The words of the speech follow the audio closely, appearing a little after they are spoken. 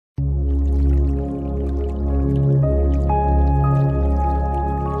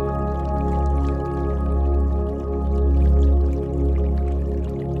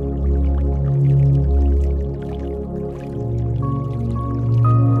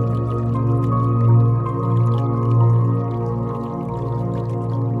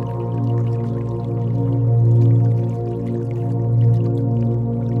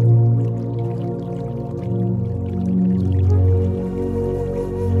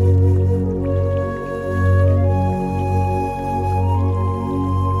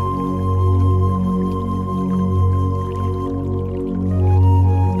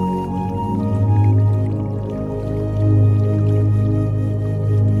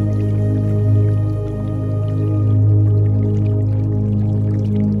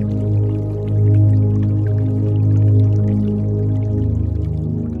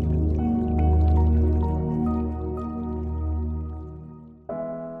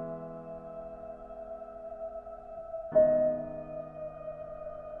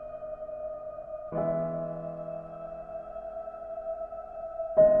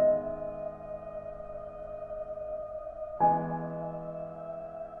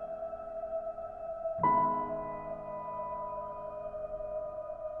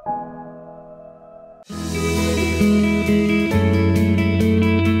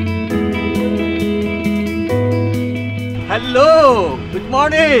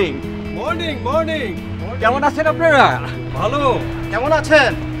Morning. Morning morning. কেমন আছেন আপনারা? ভালো। কেমন আছেন?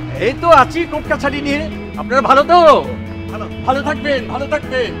 এই তো আছি কোটকাছাড়ি নিয়ে। আপনারা ভালো তো? ভালো। ভালো থাকবেন, ভালো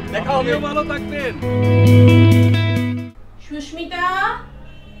থাকবেন, দেখা হবে। ভালো থাকবেন। সুস্মিতা,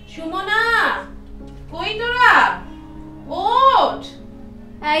 সুমনা, কই তোরা? ওঠ।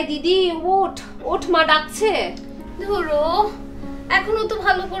 এই দিদি ওঠ ওঠ, মা ডাকছে। ধরো এখনো তো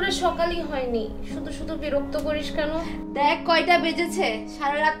ভালো করে সকালই হয়নি, শুধু শুধু বিরক্ত করিস কেন? দেখ কয়টা বেজেছে,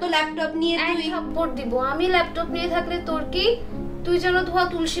 সারা রাত তো ল্যাপটপ নিয়ে এক তুই। থাপ্পড় দিব। আমি ল্যাপটপ নিয়ে থাকলে তোর কি? তুই যেন ধোয়া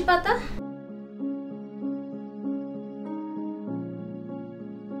তুলসী পাতা।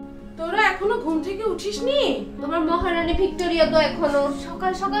 তোরা এখনো ঘুম থেকে উঠিসনি? তোমার মহারানী ভিক্টোরিয়া তো এখনো।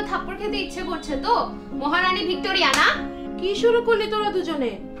 সকাল সকাল থাপ্পড় খেতে ইচ্ছে করছে তো। মহারানী ভিক্টোরিয়া না? কি শুরু করলি তোরা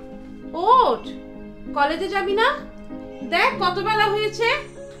দুজনে? ওঠ, কলেজে যাবি না? দেখ কত বেলা হয়েছে।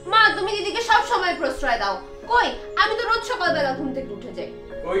 মা তুমি দিদিকে সব সময় প্রশ্রয় দাও। কই, আমি তো রোজ সকালবেলা ঘুম থেকে উঠে যাই।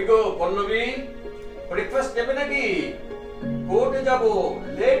 কই গো পল্লবী, ব্রেকফাস্ট নেবে নাকি? কোর্টে যাব,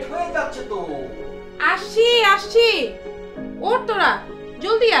 লেট হয়ে যাচ্ছে তো। আসছি আসছি, ওঠ তোরা,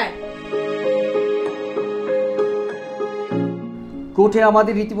 জলদি আয়। কোর্টে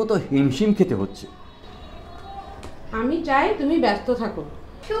আমাদের রীতিমতো হিমশিম খেতে হচ্ছে। আমি চাই তুমি ব্যস্ত থাকো।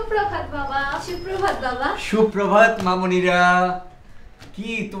 সুপ্রভাত বাবা। সুপ্রভাত বাবা। সুপ্রভাত মামনিরা। কি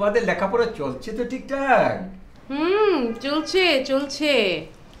তোমাদের লেখাপড়া চলছে তো ঠিকঠাক? চলছে চলছে,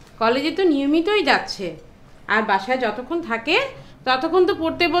 কলেজে তো নিয়মিতই যাচ্ছে, আর বাসায় যতক্ষণ থাকে ততক্ষণ তো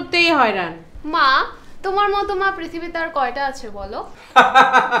পড়তে পড়তেই হয়রান। মা, তোমার মতো মা পৃথিবীতে আর কয়টা আছে বলো?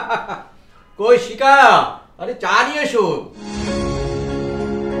 কই শিকা, আরে চা নিয়ে এসো।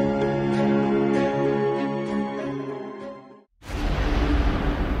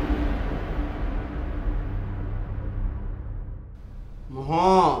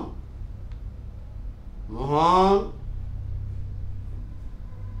 মোহন, মোহন,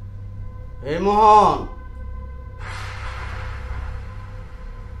 এই মোহন,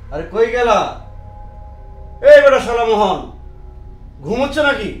 আরে কই গেলা? এই বেটা শালা মোহন, ঘুমোচ্ছ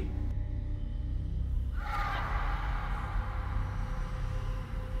নাকি?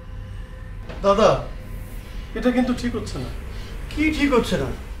 দাদা, এটা কিন্তু ঠিক হচ্ছে না। কি ঠিক হচ্ছে না?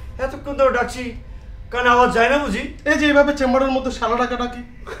 এতক্ষণ ধরে ডাকছি, কানে আওয়াজ যায় না বুঝি? এই যে এইভাবে চেম্বারের মধ্যে শালা ডাকাডাকি।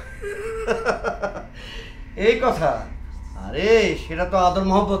 এই কথা? আরে সেটা তো আদর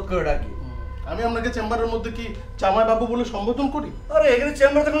মহব্বত করে ডাকি। আমি আপনাকে চেম্বারের মধ্যে কি জামাই বাবু বলে সম্বোধন করি? আরে এখানে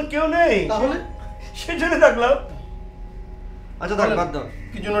চেম্বারে তখন কেউ নেই, তাহলে সেজন্য ডাকলাম। আচ্ছা থাক, বাদ দাও।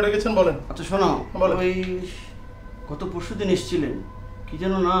 কি জন্য ডেকেছেন বলেন। আচ্ছা শোনো, বলো। ওই গত পরশুদিন এসেছিলেন, কি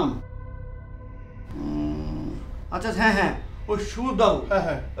যেন নাম? আচ্ছা হ্যাঁ হ্যাঁ, ওই সুবোধ বাবু। হ্যাঁ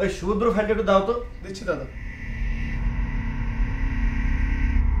হ্যাঁ, ওই সুভদ্র ফাইলটা একটু দাও তো। দিচ্ছি দাদা।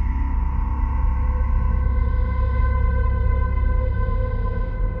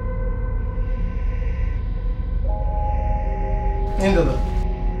 নিন দাদা।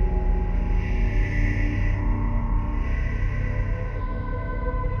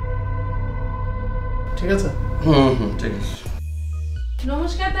 ঠিক আছে। ঠিক আছে।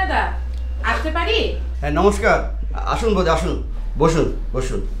 নমস্কার দাদা, আসতে পারি? হ্যাঁ নমস্কার, আসুন বোধ, আসুন, বসুন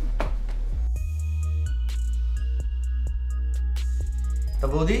বসুন। তা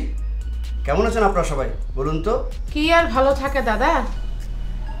বৌদি, কেমন আছেন আপনারা সবাই বলুন তো? কি আর ভালো থাকে দাদা,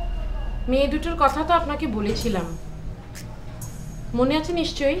 মেয়ে দুটোর কথা তো আপনাকে বলেছিলাম, মনে আছে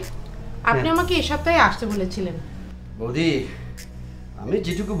নিশ্চয়ই? আপনি আমাকে এই সপ্তাহে আসতে বলেছিলেন। বৌদি, আমি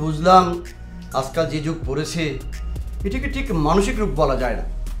যেটুকু বুঝলাম, আজকাল যে যুগ পড়েছে এটাকে ঠিক মানসিক রূপ বলা যায় না।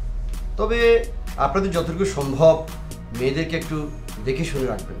 তবে আপনাদের যতটুকু সম্ভব মেয়েদেরকে একটু দেখে শুনে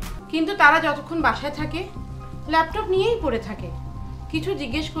রাখবেন। কিন্তু তারা যতক্ষণ বাসায় থাকে ল্যাপটপ নিয়েই পড়ে থাকে, কিছু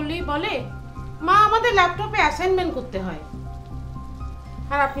জিজ্ঞেস করলেই বলে মা আমাদের ল্যাপটপে অ্যাসাইনমেন্ট করতে হয়।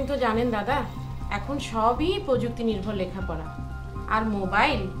 আর আপনি তো জানেন দাদা, এখন সবই প্রযুক্তি নির্ভর লেখাপড়া, আর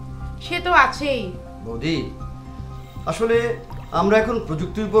মোবাইল সে তো আছেই। বৌদি, আসলে আমরা এখন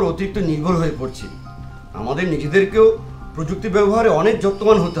প্রযুক্তির উপর অতিরিক্ত নির্ভর হয়ে পড়ছি। আমাদের নিজেদেরকেও প্রযুক্তি ব্যবহারে অনেক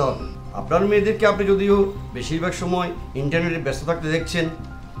যত্নবান হতে হবে। আপনার মেয়েদেরকে আপনি যদিও বেশিরভাগ সময় ইন্টারনেটে ব্যস্ত থাকতে দেখছেন,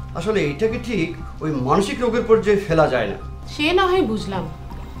 আসলে এইটাকে ঠিক ওই মানসিক রোগের পর্যায়ে ফেলা যায় না। সে না হয় বুঝলাম,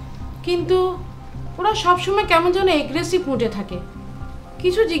 কিন্তু ওরা সবসময় কেমন যেন এগ্রেসিভ মুডে থাকে,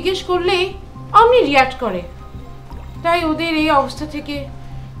 কিছু জিজ্ঞেস করলেই অমনি রিয়াক্ট করে। তাই ওদের এই অবস্থা থেকে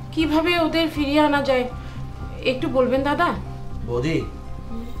কিভাবে ওদের ফিরিয়ে আনা যায় একটু বলবেন দাদা? বৌদি,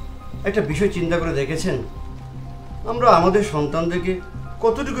 একটা বিষয় চিন্তা করে দেখেছেন, আমরা আমাদের সন্তানদেরকে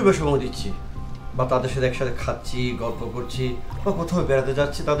কতটুকু বা সময় দিচ্ছি, বা তাদের সাথে একসাথে খাচ্ছি, গল্প করছি, বা কোথাও বেড়াতে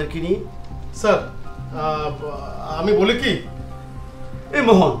যাচ্ছি তাদেরকে নিয়ে? স্যার, আমি বলি কি? এই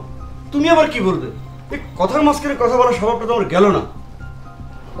মোহন, তুমি আবার কি বলবে? এই কথার মাঝখানে কথা বলার স্বভাবটা তো আমার গেল না।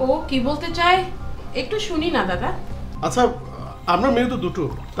 ও কি বলতে চায় একটু শুনি না দাদা। আচ্ছা, আমরা মেয়ে তো দুটো,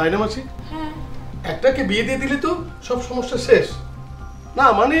 তাই না মাসি? হ্যাঁ। একটাকে বিয়ে দিয়ে দিলে তো সব সমস্যা শেষ। না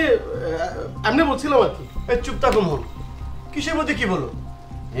মানে এমনি বলছিলাম আর কি। এই চুপ থাকো মোহন, কিসের মধ্যে কি বলো?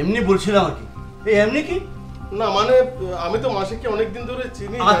 এমনি বলছিলাম আর কি। এই এমনি কি? না মানে আমি তো মাসিকে অনেকদিন ধরে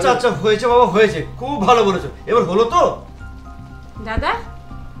চিনি। আচ্ছা আচ্ছা, হয়েছে বাবা হয়েছে, খুব ভালো বলেছো। এবার হলো তো? দাদা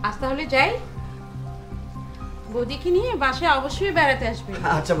আজ তাহলে যাই, বৌদিকে নিয়ে বাসায় অবশ্যই বেড়াতে আসবে।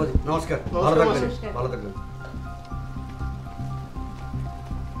 আচ্ছা বৌদি, নমস্কার, ভালো নমস্কার, থাকবেন, নমস্কার। ভালো থাকবেন।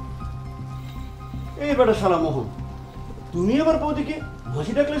 এই বেটা শালা মোহন, তুমি আবার বৌদিকে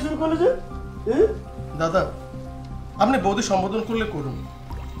মাসি ডাকলে শুরু করলে যে? হ্যাঁ? দাদা, আপনি বৌদি সম্বোধন করলে করুন।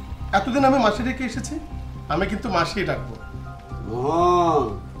 এতদিন আমি মাসি রেখে এসেছি, আমি কিন্তু মাসিই ডাকবো। মোহন,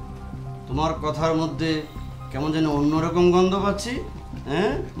 তোমার কথার মধ্যে কেমন যেন অন্যরকম গন্ধ পাচ্ছি।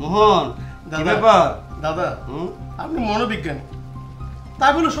 হ্যাঁ মোহন, কি দাদা, ব্যাপার? দাদা হুম? আপনি মনোবিজ্ঞানী,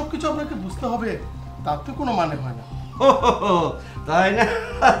 তাই বলে সবকিছু আপনাকে বুঝতে হবে তার তো কোনো মানে হয় না। হো, হো, হো, তাই না?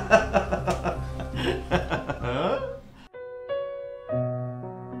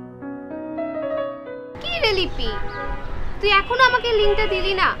 কি রে লিপি, তুই এখনো আমাকে লিংকটা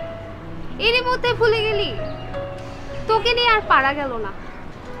দিলি না? এরই মধ্যে ভুলে গেলি? তোকে নিয়ে আর পারা গেল না।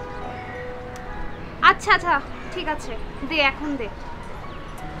 আচ্ছা আচ্ছা ঠিক আছে, দে এখন দে।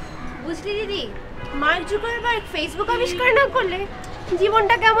 বুঝলি দিদি, মার্ক জুকারবার্গ ফেসবুক আবিষ্কার না করলে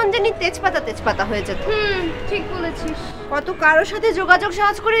জীবনটা কেমন জানি তেজপাতা তেজপাতা হয়ে যেত। ঠিক বলেছিস। কত কারোর সাথে যোগাযোগ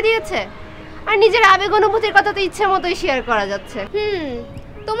সহজ করে দিয়েছে, আর নিজের আবেগ অনুভূতির কথা তো ইচ্ছে মতোই শেয়ার করা যাচ্ছে।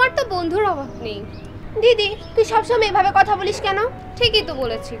 তোমার তো বন্ধুর অভাব নেই। দিদি, তুই সবসময় এভাবে কথা বলিস কেন? ঠিকই তো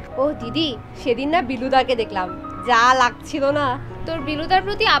বলেছি। ও দিদি, সেদিন না বিলুদাকে দেখলাম, যা লাগছিল না। তোর বিলুদার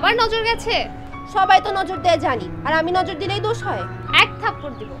প্রতি আবার নজর গেছে? সবাই তো নজর দেয় জানি, আর আমি নজর দিলেই দোষ হয়। এক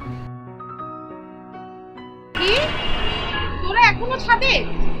থাপ্পড় দিব। কি তোরা এখনো ছাদে?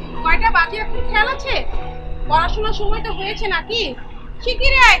 কয়টা বাজে এখন খেয়াল আছে? পড়াশোনার সময় তো হয়েছে নাকি?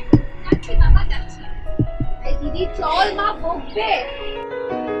 শিগগিরই আয়। যাচ্ছি বাবা, যাচ্ছি। এই দিদি চল, মা বকবে।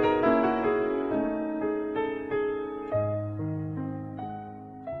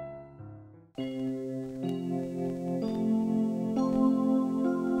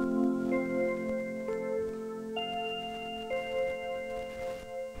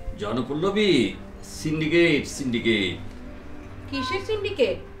 জনপল্লবী, সিন্ডিকেট সিন্ডিকেট। কিসের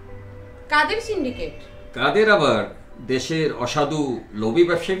সিন্ডিকেট? কাদের সিন্ডিকেট? কাদের আবার? দেশের অসাধু লোভী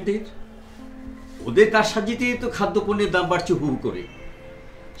ব্যবসায়ীদের। ওদের কাজ সাজিতে তো খাদ্যপণ্যের দাম বাড়ছে হু হু করে।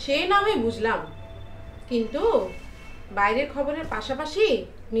 সে না হয় বুঝলাম, কিন্তু বাইরের খবরের পাশাপাশি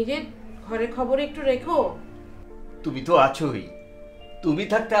নিজের ঘরের খবর একটু রেখো। তুমি তো আছোই, তুমি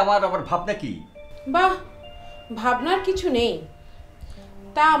থাকতে আমার আবার ভাবনা কি? বাহ, ভাবনার কিছু নেই।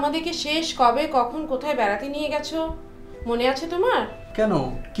 তা আমাদেরকে শেষ কবে কখন কোথায় বেড়াতে নিয়ে গেছো মনে আছে তোমার? কেন,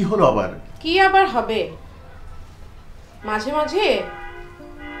 কি হলো আবার? কি আবার হবে, মাঝে মাঝে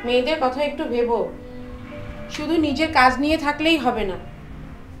মেয়েদের কথা একটু ভেবো। শুধু নিজের কাজ নিয়ে থাকলেই হবে না,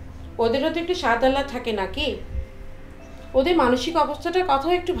 ওদেরও তো একটু স্বাদ আহ্লাদ থাকে নাকি? ওদের মানসিক অবস্থাটার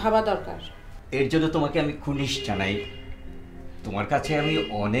কথাও একটু ভাবা দরকার। এর জন্য তোমাকে আমি কুনিশ জানাই। তোমার কাছে আমি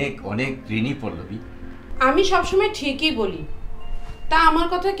অনেক অনেক ঋণী পল্লবী। আমি সবসময় ঠিকই বলি, তা আমার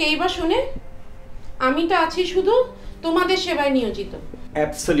কথা কেই বা শুনে? আমি তো আছি শুধু তোমাদের সেবায় নিয়োজিত।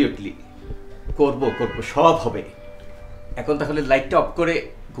 অ্যাবসলিউটলি, করব করব, সব হবে। এখন তাহলে লাইটটা অফ করে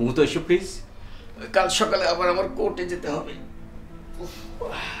ঘুমোতে এসো প্লিজ, কাল সকালে আবার আমার কোর্টে যেতে হবে।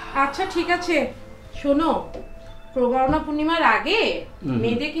 আচ্ছা ঠিক আছে, শোনো, প্রবরণা পূর্ণিমার আগে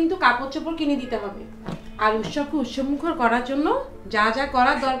মেয়েদের কিন্তু কাপড় চোপড় কিনে দিতে হবে, আর উৎসবকে উৎসবমুখর করার জন্য যা যা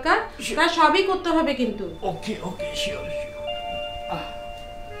করার দরকার তা সবই করতে হবে কিন্তু। ওকে ওকে, শিওর।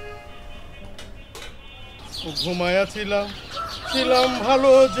 ঘুমায়া ছিলাম ছিলাম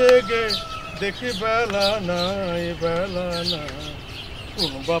ভালো জেগে, দেখি বেলা নাই বেলা নাই,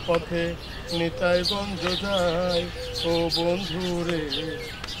 কোন বা পথে নিতাই গঞ্জ যায়, ও বন্ধু রে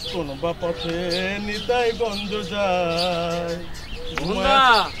কোন বা পথে নিতাই গঞ্জ যায়।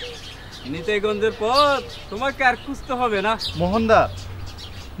 নিতাইগঞ্জের পথ তোমাকে আর খুঁজতে হবে না। মোহনদা,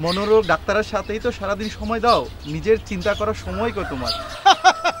 মনোরোগ ডাক্তারের সাথেই তো সারাদিন সময় দাও, নিজের চিন্তা করার সময় কো তোমার?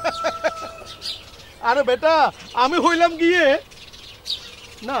 আরে বেটা, আমি হইলাম গিয়ে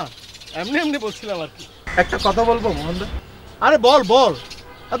না, এমনি এমনি বলছিলাম আর কি। একটা কথা বলবো মোহনদা? আরে বল বল,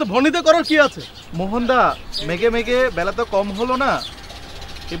 এত ভনিতে করার কি আছে? মোহনদা, মেঘে মেঘে বেলা তো কম হলো না,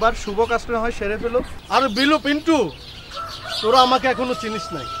 এবার শুভ কাজটা হয় সেরে ফেলো। আরে বিলু পিন্টু, তোরা আমাকে এখনো চিনিস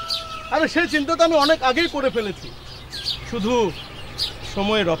নাই। আরে সেই চিন্তা তো আমি অনেক আগেই করে ফেলেছি, শুধু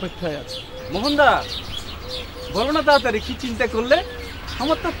সময়ের অপেক্ষায় আছে। মোহনদা, বলো না তাড়াতাড়ি কি চিন্তা করলে,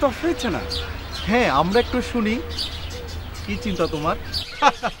 আমার তো তফ হয়েছে না। হ্যাঁ, আমরা একটু শুনি, কি চিন্তা তোমার?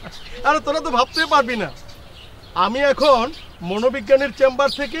 আরে তোরা তো ভাবতেই পারবি না, আমি এখন মনোবিজ্ঞানীর চেম্বার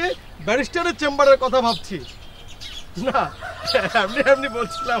থেকে ব্যারিস্টারের চেম্বারের কথা ভাবছি। না এমনি এমনি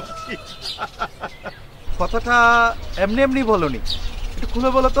বলছিলাম কি। কথাটা এমনি এমনি বলনি, একটু খুলে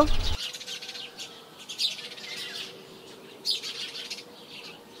বলো তো।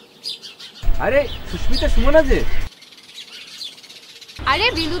 আরে সুস্মিতা সুমনা যে। আরে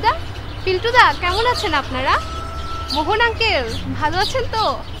বিলুদা, পিল্টুদা, কেমন আছেন আপনারা? মোহন আঙ্কেল ভালো আছেন তো?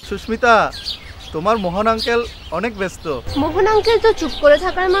 সুস্মিতা, তোমার মোহন আঙ্কেল অনেক ব্যস্ত। মোহন আঙ্কেল তো চুপ করে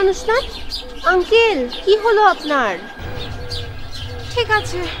থাকার মানুষ না। আঙ্কেল কি হলো আপনার? ঠিক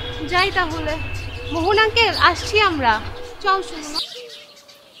আছে, যাই তাহলে। মোহন আঙ্কেল, আসছি আমরা। চল শুনো।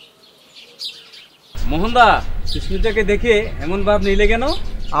 মোহনদা, সুস্মিতাকে দেখে এমন ভাব নিলে কেন?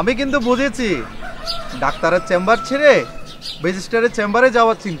 আমি কিন্তু বুঝেছি, ডাক্তারের চেম্বার ছেড়ে রেজিস্ট্রারের চেম্বারে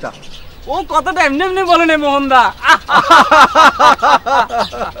যাওয়ার চিন্তা। ও কথাটা এমনি এমনি বলেনি মোহনদা।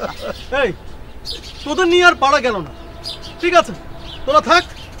 এই তোদের নিয়ে আর পারা গেল না। ঠিক আছে তোরা থাক,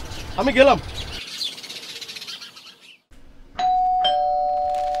 আমি গেলাম।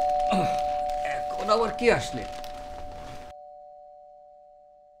 এখন আবার কি আসলে?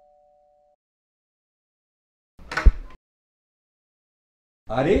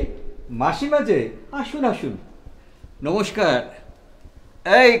 আরে মাসিমা যে, আসুন আসুন। নমস্কার।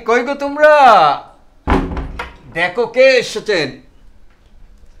 এই কই গো তোমরা? দেখো কে এসেছেন।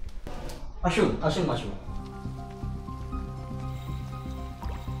 আসুন আসুন মাসিমা।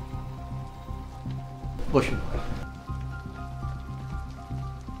 বসুন।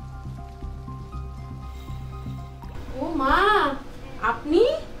 ও মা, আপনি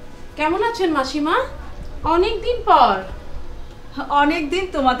কেমন আছেন মাসিমা? অনেক দিন পর। অনেক দিন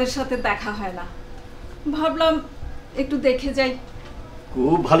তোমাদের সাথে দেখা হয় না, ভাবলাম একটু দেখে যাই।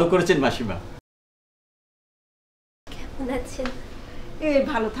 খুব ভালো করেছেন মাসিমা। কেমন আছেন? এই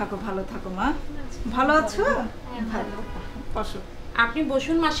ভালো থাকো ভালো থাকো মা। ভালো আছো? ভালো। বসো। আপনি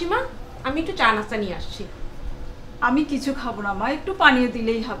বসুন মাসিমা, আমি একটু চা নাস্তা নিয়ে আসছি। আমি কিছু খাবো না মা, একটু পানীয়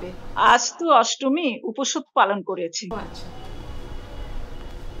দিলেই হবে। আজ তো অষ্টমী, উপোস পালন করেছি। আচ্ছা।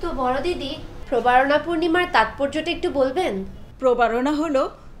 তো বড় দিদি, প্রবারণা পূর্ণিমার তাৎপর্যটা একটু বলবেন? প্রবারণা হলো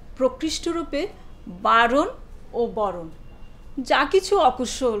প্রকৃষ্ট রূপে বারণ ও বরণ। যা কিছু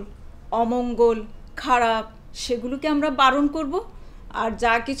অকুশল, অমঙ্গল, খারাপ, সেগুলোকে আমরা বারণ করব, আর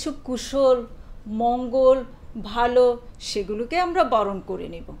যা কিছু কুশল, মঙ্গল, ভালো, সেগুলোকে আমরা বরণ করে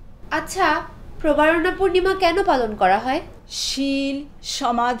নেব। আচ্ছা, প্রবারণা পূর্ণিমা কেন পালন করা হয়? শীল,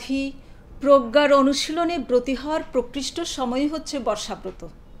 সমাধি, প্রজ্ঞার অনুশীলনে ব্রতী হওয়ার প্রকৃষ্ট সময়ই হচ্ছে বর্ষাব্রত।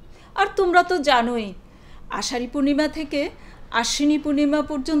 আর তোমরা তো জানোই, আষাঢ়ী পূর্ণিমা থেকে আশ্বিনী পূর্ণিমা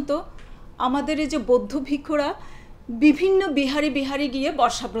পর্যন্ত আমাদের এই যে বৌদ্ধ ভিক্ষুরা বিভিন্ন বিহারে বিহারে গিয়ে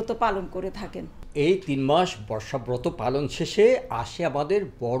বর্ষাব্রত পালন করে থাকেন। এই 3 মাস বর্ষাব্রত পালন শেষে আসে আমাদের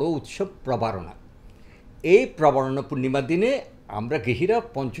বড় উৎসব প্রবারণা। এই প্রবারণা পূর্ণিমার দিনে আমরা গৃহীরা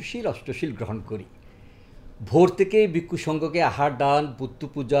পঞ্চশীল অষ্টশীল গ্রহণ করি। ভোর থেকে ভিক্ষু সংঘকে আহার দান, বুদ্ধ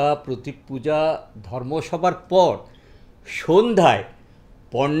পূজা, প্রতীক পূজা, ধর্মসভার পর সন্ধ্যায়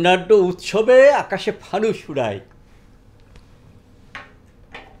বর্ণাঢ্য উৎসবে আকাশে ফানুস উড়ায়।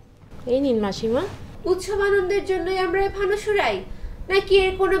 এই নিন মাসিমা। উৎসব আনন্দের জন্যই আমরা এই ফানুস উড়াই, নাকি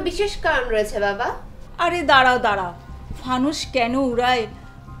এর কোনো বিশেষ কারণ রয়েছে বাবা? আরে দাঁড়াও দাঁড়াও, ফানুস কেন উড়ায়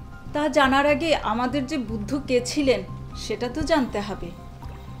তা জানার আগে আমাদের যে বুদ্ধ কে ছিলেন সেটা তো জানতে হবে।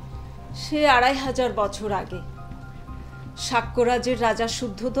 সে 2500 বছর আগে শাক্যরাজের রাজা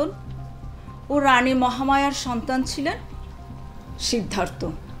শুদ্ধোদন ও রানী মহামায়ার সন্তান ছিলেন সিদ্ধার্থ।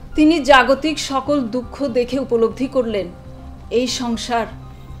 তিনি জাগতিক সকল দুঃখ দেখে উপলব্ধি করলেন এই সংসার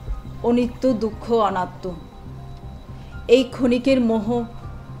অনিত্য, দুঃখ, অনাত্ম। এই ক্ষণিকের মোহ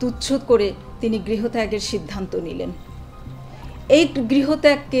তুচ্ছ করে তিনি গৃহত্যাগের সিদ্ধান্ত নিলেন। এই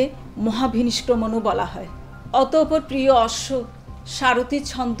গৃহত্যাগকে মহাভিনিষ্ক্রমণও বলা হয়। অতঃপর প্রিয় অশ্ব সারথী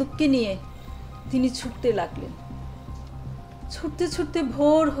ছন্দককে নিয়ে তিনি ছুটতে লাগলেন। ছুটতে ছুটতে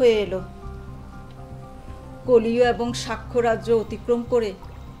ভোর হয়ে এলো। কলিয় এবং শাক্য রাজ্য অতিক্রম করে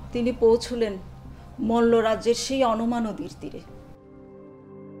তিনি পৌঁছলেন মল্ল রাজ্যের সেই অনমা নদীর তীরে।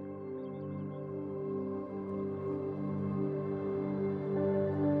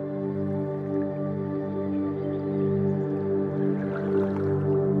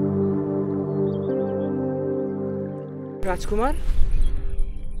 রাজকুমার,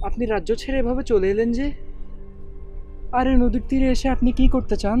 আপনি রাজ্য ছেড়ে এভাবে চলে এলেন যে? আর এই নদীর তীরে এসে আপনি কি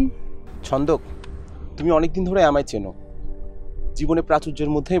করতে চান? ছন্দক, তুমি অনেকদিন ধরে আমায় চেনো। জীবনে প্রাচুর্যের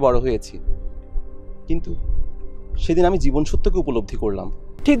মধ্যেই বড় হয়েছি, কিন্তু সেদিন আমি জীবন সত্যকে উপলব্ধি করলাম।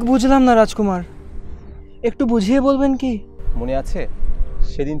 ঠিক বুঝলাম না রাজকুমার, একটু বুঝিয়ে বলবেন কি? মনে আছে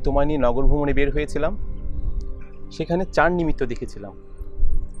সেদিন তোমায় নিয়ে নগর ভ্রমণে বের হয়েছিলাম? সেখানে 4 নিমিত্ত দেখেছিলাম।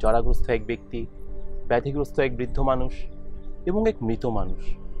 জরাগ্রস্ত এক ব্যক্তি, ব্যাধিগ্রস্ত এক বৃদ্ধ মানুষ এবং এক মৃত মানুষ,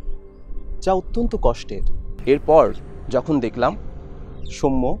 যা অত্যন্ত কষ্টের। এরপর যখন দেখলাম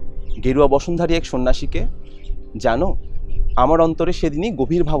সৌম্য গেরুয়া বসনধারী এক সন্ন্যাসীকে, জানো, আমার অন্তরে সেদিনই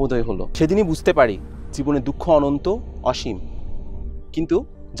গভীর ভাবোদয় হলো। সেদিনই বুঝতে পারি জীবনে দুঃখ অনন্ত, অসীম, কিন্তু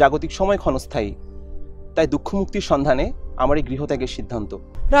জাগতিক সময় ক্ষণস্থায়ী। তাই দুঃখ মুক্তির সন্ধানে আমার এই গৃহত্যাগের সিদ্ধান্ত।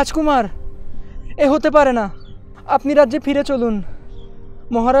 রাজকুমার, এ হতে পারে না। আপনি রাজ্যে ফিরে চলুন।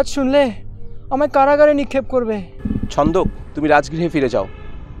 মহারাজ শুনলে আমায় কারাগারে নিক্ষেপ করবে। ছন্দক, তুমি রাজগৃহে ফিরে যাও।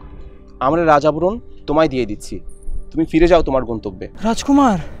 আমরা রাজাবরণ তোমায় দিয়ে দিচ্ছি, তুমি ফিরে যাও তোমার গন্তব্যে।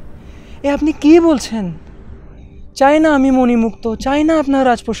 রাজকুমার, এ আপনি কি বলছেন? চাই না আমি মণিমুক্ত, চাই না আপনার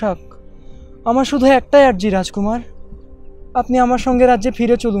রাজপোশাক। আমার শুধু একটাই আর্জি রাজকুমার, আপনি আমার সঙ্গে রাজ্যে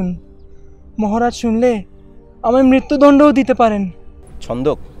ফিরে চলুন। মহারাজ শুনলে আমায় মৃত্যুদণ্ডও দিতে পারেন।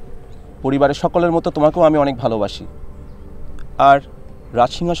 ছন্দক, পরিবারের সকলের মতো তোমাকেও আমি অনেক ভালোবাসি, আর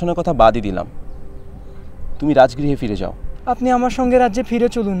রাজসিংহাসনের কথা বাদই দিলাম। তুমি রাজগৃহে ফিরে যাও। আপনি আমার সঙ্গে রাজ্যে ফিরে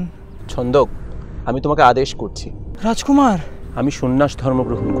চলুন। ছন্দক, আমি তোমাকে আদেশ করছি। রাজকুমার, আমি সন্ন্যাস ধর্ম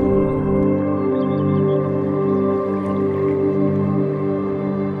গ্রহণ করব।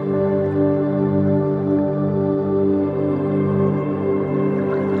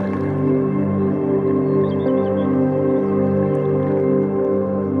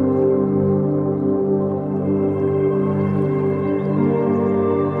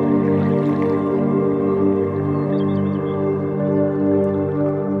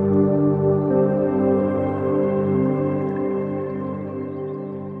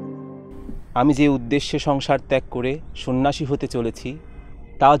 আমি যে উদ্দেশ্যে সংসার ত্যাগ করে সন্ন্যাসী হতে চলেছি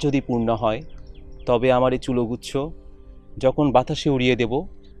তা যদি পূর্ণ হয়, তবে আমার এই চুলোগুচ্ছ যখন বাতাসে উড়িয়ে দেব,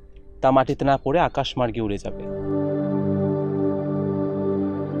 তা মাটিতে না পড়ে আকাশমার্গে উড়ে যাবে।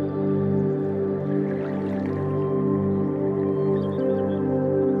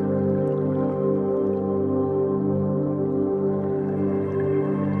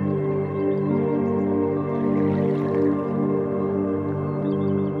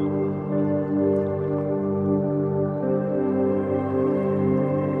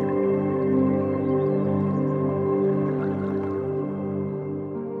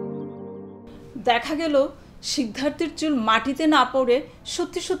 দেখা গেল সিদ্ধার্থের চুল মাটিতে না পড়ে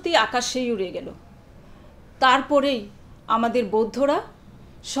সত্যি সত্যি আকাশেই উড়ে গেল। তারপরেই আমাদের বৌদ্ধরা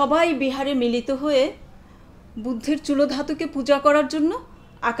সবাই বিহারে মিলিত হয়ে বুদ্ধের চুলোধাতুকে পূজা করার জন্য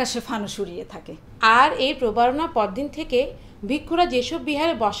আকাশে ফানুস উড়িয়ে থাকে। আর এই প্রবারণা পরদিন থেকে ভিক্ষুরা যেসব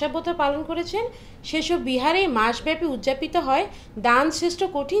বিহারে বর্ষাব্রত পালন করেছেন সেসব বিহারে মাসব্যাপী উদযাপিত হয় দান শ্রেষ্ঠ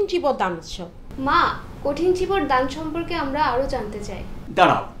কঠিন চিবর দান উৎসব। মা, কঠিন চিবর দান সম্পর্কে আমরা আরো জানতে চাই।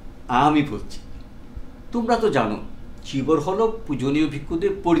 দাঁড়াও, আমি বলছি। তোমরা তো জানো চিবর হলো পূজনীয়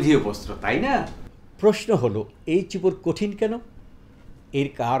ভিক্ষুদের পরিধেয় বস্ত্র, তাই না? প্রশ্ন হলো এই চিবর কঠিন কেন? এর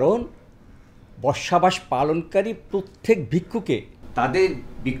কারণ বর্ষাবাস পালনকারী প্রত্যেক ভিক্ষুকে তাদের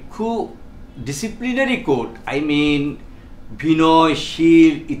ভিক্ষু ডিসিপ্লিনারি কোড, বিনয়,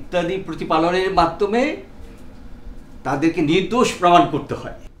 শীল ইত্যাদি প্রতিপালনের মাধ্যমে তাদেরকে নির্দোষ প্রমাণ করতে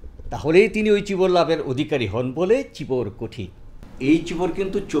হয়। তাহলেই তিনি ওই চিবর লাভের অধিকারী হন বলে চিবর কঠিন। এই চিবর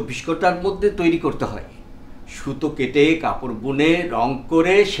কিন্তু 24 ঘন্টার মধ্যে তৈরি করতে হয়। সুতো কেটে, কাপড় বুনে, রং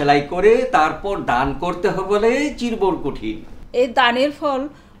করে, সেলাই করে তারপর দান করতে হবে বলে চিবর কঠিন। এই দানের ফল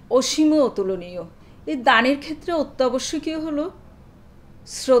অসীম অতুলনীয়। এই দানের ক্ষেত্রে অত্যাবশ্যকীয় হলো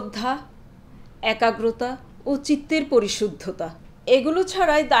শ্রদ্ধা, একাগ্রতা ও চিত্তের পরিশুদ্ধতা। এগুলো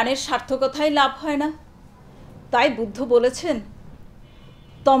ছাড়াই দানের সার্থকতাই লাভ হয় না। তাই বুদ্ধ বলেছেন,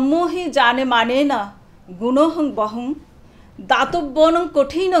 তম্মহি জানে মানে না গুণহং বহং দাতব্যনং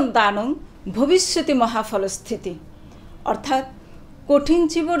কঠিনং দানং ভবিষ্যতি মহাফলস্থিতি। অর্থাৎ কঠিন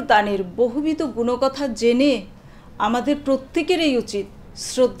চিবর দানের বহুবিধ গুণকথা জেনে আমাদের প্রত্যেকেরই উচিত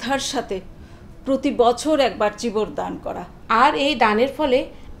শ্রদ্ধার সাথে প্রতি বছর একবার চিবর দান করা। আর এই দানের ফলে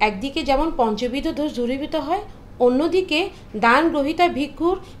একদিকে যেমন পঞ্চবিধ দোষ দূরীভূত হয়, অন্যদিকে দান গ্রহীতা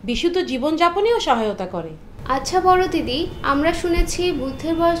ভিক্ষুর বিশুদ্ধ জীবনযাপনেও সহায়তা করে। আচ্ছা বড় দিদি, আমরা শুনেছি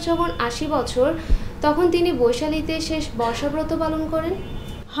বুদ্ধের বয়স যখন 80 বছর তখন তিনি বৈশালীতে শেষ বর্ষাব্রত পালন করেন।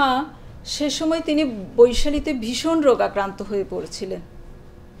 হ্যাঁ, সে সময় তিনি বৈশালীতে ভীষণ রোগাক্রান্ত হয়ে পড়েছিলেন।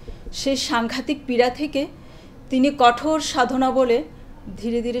 সেই সাংঘাতিক পীড়া থেকে তিনি কঠোর সাধনা বলে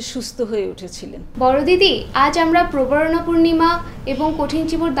ধীরে ধীরে সুস্থ হয়ে উঠেছিলেন। বড় দিদি, আজ আমরা প্রবারণা পূর্ণিমা এবং কঠিন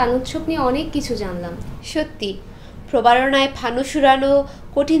চিবর দান উৎসব নিয়ে অনেক কিছু জানলাম। সত্যি, প্রবারণায় ফানুস উড়ানো,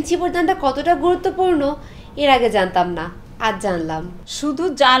 কঠিন চিবর দানটা কতটা গুরুত্বপূর্ণ এর আগে জানতাম না, আজ জানলাম। শুধু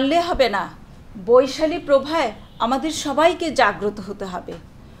জানলে হবে না, বৈশালী প্রভায় আমাদের সবাইকে জাগ্রত হতে হবে।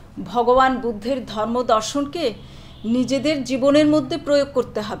 ভগবান বুদ্ধের ধর্ম দর্শনকে নিজেদের জীবনের মধ্যে প্রয়োগ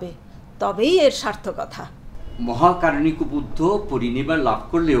করতে হবে, তবেই এর সার্থকতা। মহাকারণিক বুদ্ধ পরিনির্বাণ লাভ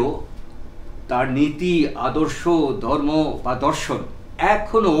করলেও তার নীতি, আদর্শ, ধর্ম বা দর্শন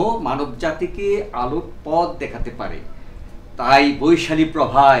এখনো মানব জাতিকে আলোর পথ দেখাতে পারে। তাই বৈশালী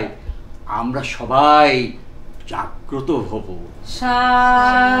প্রভায় আমরা সবাই জাগ্রত হব।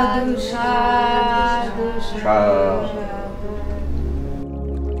 সাধু সাধু সাধু।